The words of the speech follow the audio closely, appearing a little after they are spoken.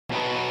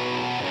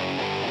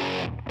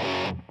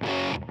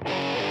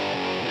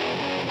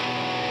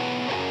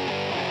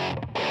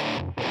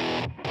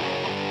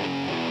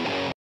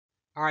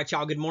All right,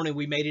 y'all, good morning.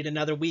 We made it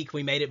another week.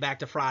 We made it back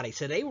to Friday.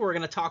 Today we're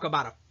going to talk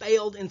about a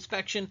failed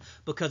inspection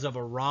because of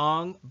a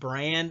wrong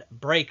brand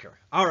breaker.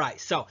 All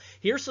right, so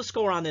here's the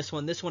score on this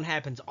one. This one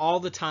happens all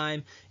the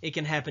time. It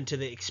can happen to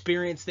the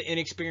experienced, the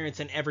inexperienced,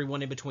 and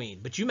everyone in between.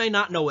 But you may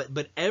not know it,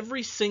 but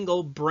every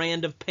single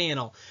brand of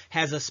panel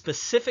has a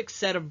specific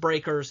set of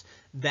breakers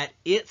that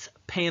its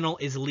panel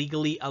is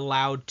legally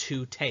allowed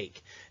to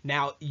take.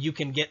 Now, you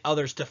can get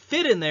others to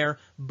fit in there,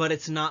 but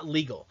it's not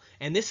legal.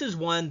 And this is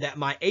one that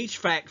my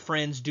HVAC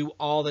friends do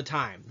all the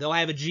time. They'll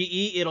have a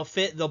GE, it'll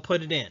fit, they'll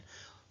put it in.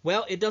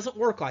 Well, it doesn't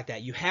work like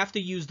that. You have to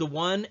use the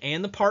one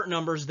and the part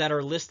numbers that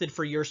are listed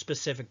for your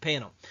specific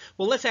panel.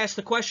 Well, let's ask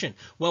the question.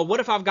 Well, what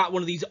if I've got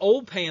one of these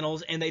old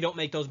panels and they don't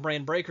make those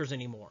brand breakers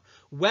anymore?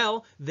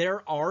 Well,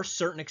 there are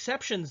certain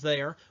exceptions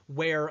there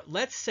where,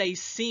 let's say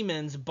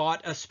Siemens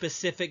bought a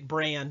specific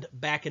brand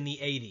back in the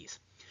 80s.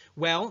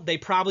 Well, they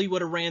probably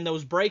would have ran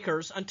those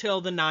breakers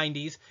until the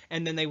 90s,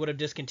 and then they would have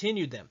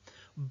discontinued them.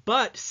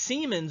 But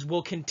Siemens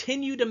will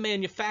continue to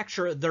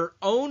manufacture their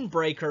own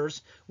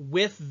breakers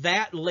with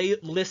that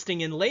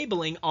listing and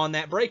labeling on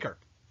that breaker.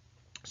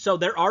 So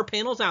there are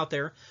panels out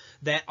there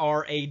that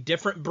are a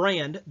different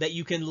brand that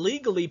you can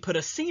legally put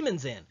a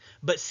Siemens in.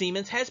 But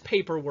Siemens has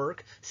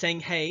paperwork saying,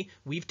 hey,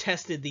 we've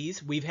tested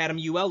these, we've had them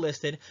UL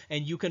listed,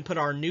 and you can put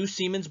our new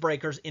Siemens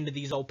breakers into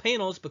these old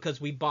panels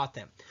because we bought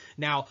them.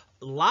 Now,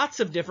 lots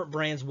of different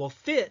brands will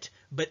fit,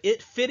 but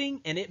it fitting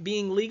and it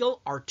being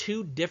legal are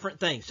two different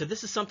things. So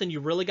this is something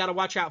you really got to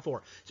watch out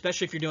for,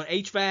 especially if you're doing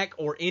HVAC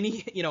or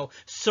any,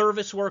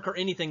 service work or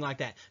anything like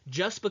that.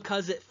 Just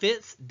because it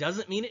fits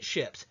doesn't mean it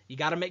ships. You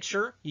got to make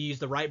sure you use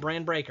the right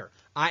brand breaker.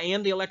 I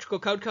am the Electrical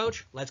Code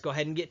Coach. Let's go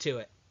ahead and get to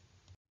it.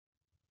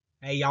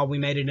 Hey, y'all, we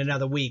made it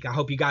another week. I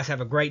hope you guys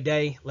have a great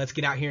day. Let's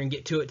get out here and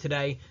get to it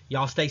today.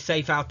 Y'all stay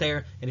safe out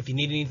there. And if you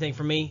need anything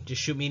from me,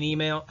 just shoot me an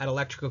email at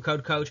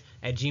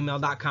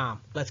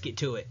electricalcodecoach@gmail.com. Let's get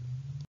to it.